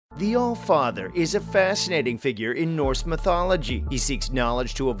The All-Father is a fascinating figure in Norse mythology. He seeks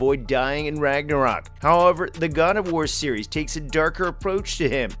knowledge to avoid dying in Ragnarok. However, the God of War series takes a darker approach to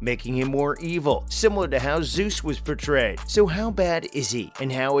him, making him more evil, similar to how Zeus was portrayed. So how bad is he,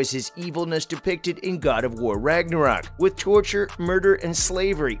 and how is his evilness depicted in God of War Ragnarok? With torture, murder, and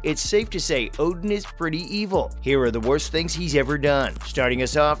slavery, it's safe to say Odin is pretty evil. Here are the worst things he's ever done. Starting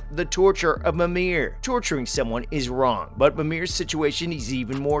us off, the torture of Mimir. Torturing someone is wrong, but Mimir's situation is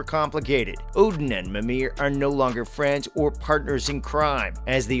even more complicated. Odin and Mimir are no longer friends or partners in crime,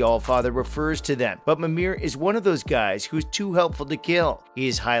 as the All-Father refers to them, but Mimir is one of those guys who's too helpful to kill. He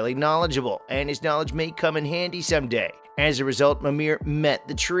is highly knowledgeable, and his knowledge may come in handy someday. As a result, Mimir met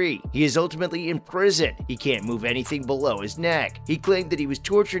the tree. He is ultimately in prison. He can't move anything below his neck. He claimed that he was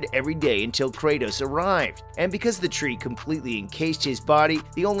tortured every day until Kratos arrived. And because the tree completely encased his body,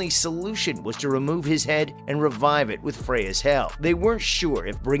 the only solution was to remove his head and revive it with Freya's help. They weren't sure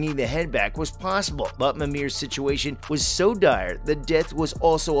if bringing the head back was possible, but Mimir's situation was so dire that death was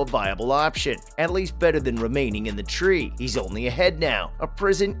also a viable option, at least better than remaining in the tree. He's only a head now, a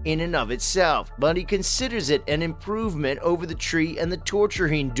prison in and of itself, but he considers it an improvement over the tree and the torture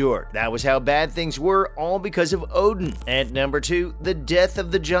he endured. That was how bad things were, all because of Odin. At number 2, the death of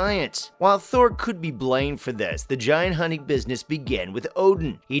the giants. While Thor could be blamed for this, the giant hunting business began with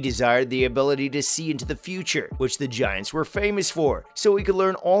Odin. He desired the ability to see into the future, which the giants were famous for, so he could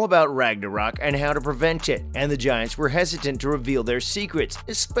learn all about Ragnarok and how to prevent it. And the giants were hesitant to reveal their secrets,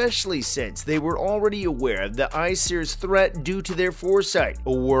 especially since they were already aware of the Aesir's threat due to their foresight.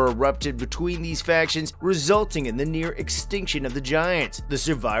 A war erupted between these factions, resulting in the near extinction of the giants. The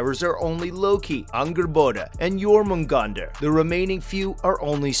survivors are only Loki, Angerboda, and Jormungandr. The remaining few are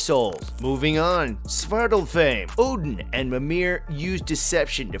only souls. Moving on, Svartalfheim. Odin and Mimir used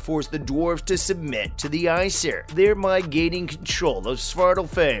deception to force the dwarves to submit to the Aesir, thereby gaining control of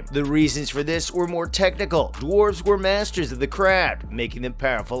Svartalfheim. The reasons for this were more technical. Dwarves were masters of the craft, making them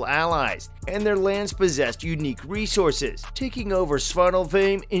powerful allies, and their lands possessed unique resources. Taking over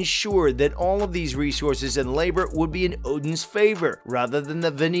Svartalfheim ensured that all of these resources and labor would be in Odin's favor, rather than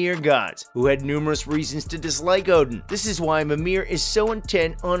the Vanir gods, who had numerous reasons to dislike Odin. This is why Mimir is so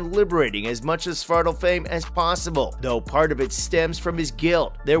intent on liberating as much of Svartalfheim as possible, though part of it stems from his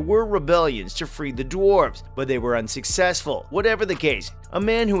guilt. There were rebellions to free the dwarves, but they were unsuccessful. Whatever the case, a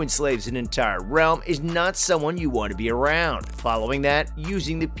man who enslaves an entire realm is not someone you want to be around. Following that,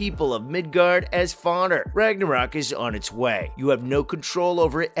 using the people of Midgard as fodder. Ragnarok is on its way. You have no control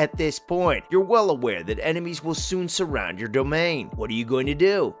over it at this point. You're well aware that enemies will soon surround your domain. What are you going to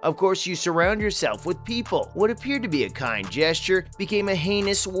do? Of course, you surround yourself with people. What appeared to be a kind gesture became a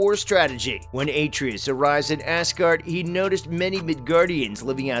heinous war strategy. When Atreus arrives in Asgard, he noticed many Midgardians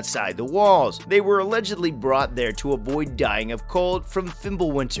living outside the walls. They were allegedly brought there to avoid dying of cold from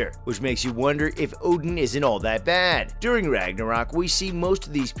Fimbulwinter, which makes you wonder if Odin isn't all that bad. During Ragnarok, we see most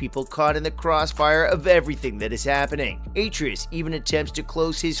of these people caught in the crossfire of everything that is happening. Atreus even attempts to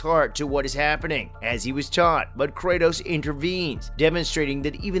close his heart to what is happening, as he was taught, but Kratos intervenes, demonstrating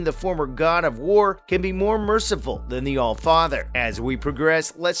that even the former god of war can be more merciful than the All-Father. As we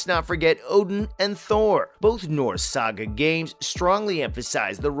progress, let's not forget Odin and Thor. Both Norse saga games strongly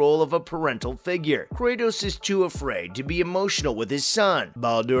emphasize the role of a parental figure. Kratos is too afraid to be emotional with his son.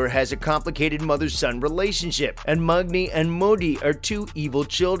 Baldur has a complicated mother-son relationship, and Magni and Modi are two evil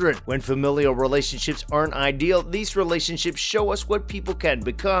children. When familial relationships aren't ideal, these relationships show us what people can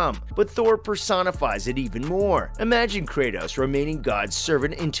become, but Thor personifies it even more. Imagine Kratos remaining God's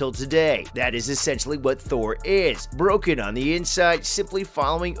servant until today. That is essentially what Thor is, broken on the inside, simply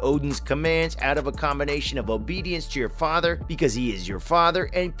following Odin's commands out of a combination of obedience to your father because he is your father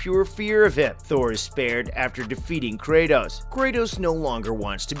and pure fear of him. Thor is spared after defeating Kratos. Kratos no longer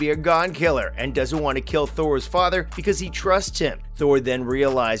wants to be a god killer and doesn't want to kill Thor's father because he trusts him. Thor then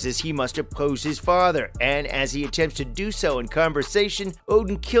realizes he must oppose his father, and as he attempts to do so in conversation,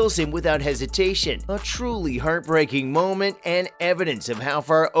 Odin kills him without hesitation. A truly heartbreaking moment and evidence of how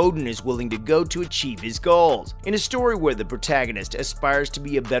far Odin is willing to go to achieve his goals. In a story where the protagonist aspires to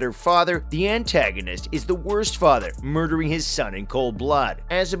be a better father, the antagonist is the worst father, murdering his son in cold blood.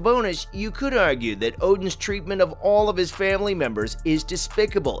 As a bonus, you could argue that Odin's treatment of all of his family members is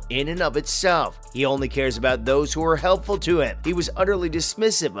despicable in and of itself. He only cares about those who are helpful to him. He was utterly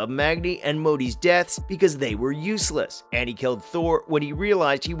dismissive of Agni and Modi's deaths because they were useless, and he killed Thor when he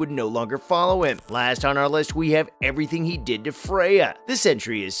realized he would no longer follow him. Last on our list, we have everything he did to Freya. This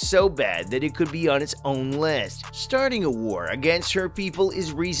entry is so bad that it could be on its own list. Starting a war against her people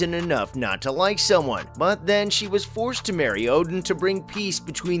is reason enough not to like someone, but then she was forced to marry Odin to bring peace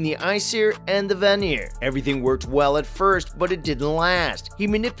between the Aesir and the Vanir. Everything worked well at first, but it didn't last. He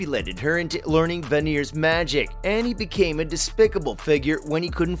manipulated her into learning Vanir's magic, and he became a despicable figure when he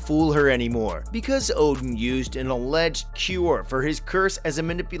couldn't fool her anymore. Because Odin used an alleged cure for his curse as a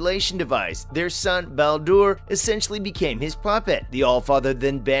manipulation device, their son Baldur essentially became his puppet. The Allfather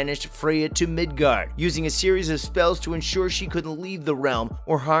then banished Freya to Midgard, using a series of spells to ensure she couldn't leave the realm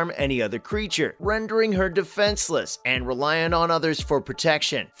or harm any other creature, rendering her defenseless and reliant on others for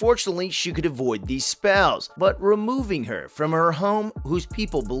protection. Fortunately, she could avoid these spells, but removing her from her home, whose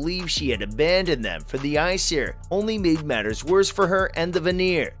people believed she had abandoned them for the Aesir, only made matters worse for her and the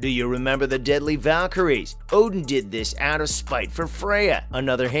Vanir. Do you remember the deadly Valkyries? Odin did this out of spite for Freya,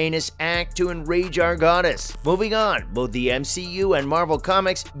 another heinous act to enrage our goddess. Moving on, both the MCU and Marvel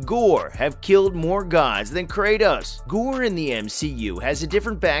Comics, Gorr have killed more gods than Kratos. Gorr in the MCU has a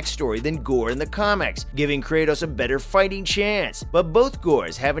different backstory than Gorr in the comics, giving Kratos a better fighting chance, but both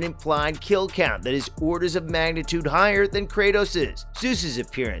Gorrs have an implied kill count that is orders of magnitude higher than Kratos's. Zeus's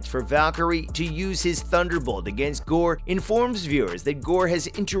appearance for Valkyrie to use his thunderbolt against Gorr informs viewers that Gorr has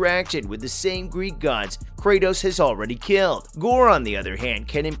interacted with the same Greek gods Kratos has already killed. Gorr, on the other hand,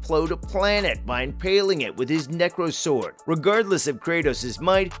 can implode a planet by impaling it with his Necrosword. Regardless of Kratos'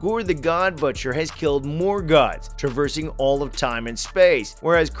 might, Gorr the God Butcher has killed more gods, traversing all of time and space,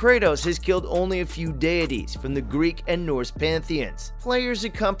 whereas Kratos has killed only a few deities from the Greek and Norse pantheons. Players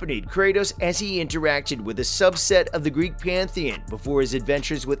accompanied Kratos as he interacted with a subset of the Greek pantheon before his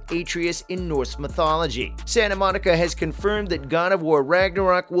adventures with Atreus in Norse mythology. Santa Monica has confirmed that God of War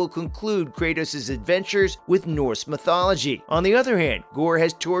Ragnarok will conclude Kratos' adventures with Norse mythology. On the other hand, Gorr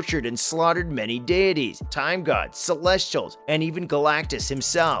has tortured and slaughtered many deities, time gods, celestials, and even Galactus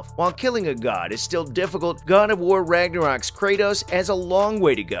himself. While killing a god is still difficult, God of War Ragnarok's Kratos has a long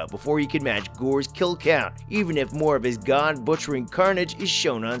way to go before he can match Gorr's kill count, even if more of his god-butchering carnage is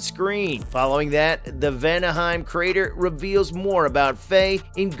shown on screen. Following that, the Vanaheim crater reveals more about Faye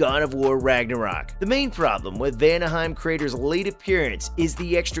in God of War Ragnarok. The main problem with Vanaheim crater's late appearance is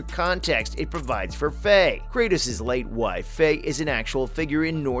the extra context it provides for Faye. Kratos' late wife, Faye, is an actual figure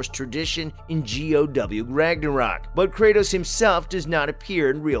in Norse tradition in God Ragnarok, but Kratos himself does not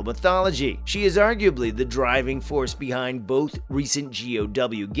appear in real mythology. She is arguably the driving force behind both recent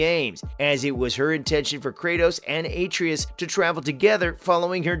God games, as it was her intention for Kratos and Atreus to travel together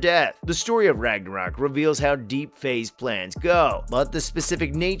following her death. The story of Ragnarok reveals how deep Faye's plans go, but the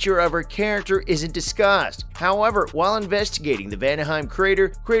specific nature of her character isn't discussed. However, while investigating the Vanaheim crater,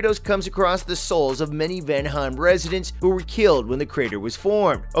 Kratos comes across the souls of many Vanaheim residents who were killed when the crater was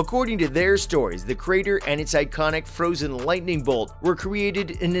formed. According to their stories, the crater and its iconic frozen lightning bolt were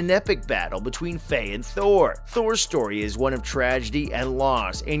created in an epic battle between Faye and Thor. Thor's story is one of tragedy and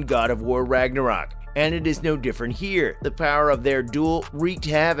loss in God of War Ragnarok, and it is no different here. The power of their duel wreaked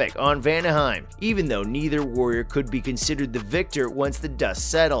havoc on Vanaheim, even though neither warrior could be considered the victor once the dust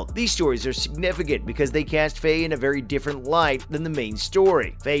settled. These stories are significant because they cast Faye in a very different light than the main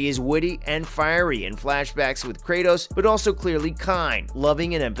story. Faye is witty and fiery in flashbacks with Kratos, but also clearly kind,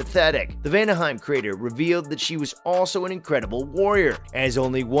 loving, and empathetic. The Vanaheim crater revealed that she was also an incredible warrior, as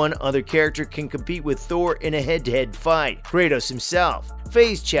only one other character can compete with Thor in a head-to-head fight: Kratos himself.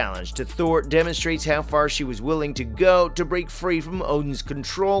 Faye's challenge to Thor demonstrates how far she was willing to go to break free from Odin's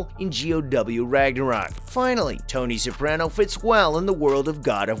control in God Ragnarok. Finally, Tony Soprano fits well in the world of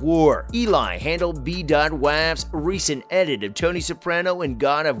God of War. Eli handled B.Wav's recent edit of Tony Soprano in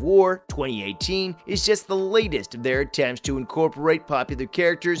God of War 2018 is just the latest of their attempts to incorporate popular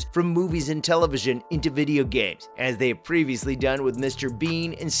characters from movies and television into video games, as they have previously done with Mr.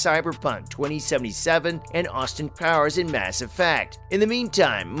 Bean in Cyberpunk 2077 and Austin Powers in Mass Effect. In the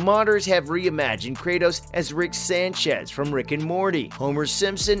meantime, modders have reimagined Kratos as Rick Sanchez from Rick and Morty, Homer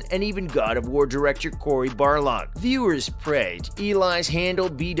Simpson, and even God of War director Cory Barlog. Viewers praised Eli's handle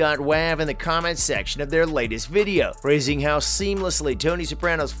B.Wav in the comments section of their latest video, praising how seamlessly Tony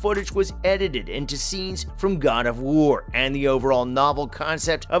Soprano's footage was edited into scenes from God of War, and the overall novel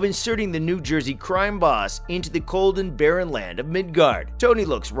concept of inserting the New Jersey crime boss into the cold and barren land of Midgard. Tony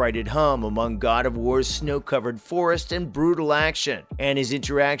looks right at home among God of War's snow-covered forest and brutal action, and and his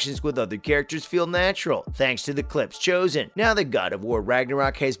interactions with other characters feel natural, thanks to the clips chosen. Now that God of War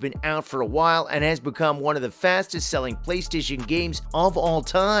Ragnarok has been out for a while and has become one of the fastest-selling PlayStation games of all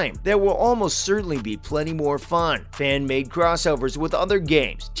time, there will almost certainly be plenty more fun, fan-made crossovers with other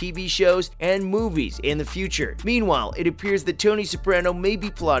games, TV shows, and movies in the future. Meanwhile, it appears that Tony Soprano may be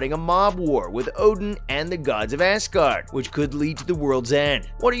plotting a mob war with Odin and the gods of Asgard, which could lead to the world's end.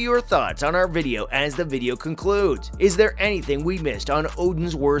 What are your thoughts on our video as the video concludes? Is there anything we missed on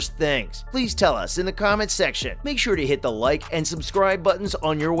Odin's worst things? Please tell us in the comments section. Make sure to hit the like and subscribe buttons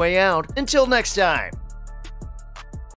on your way out. Until next time.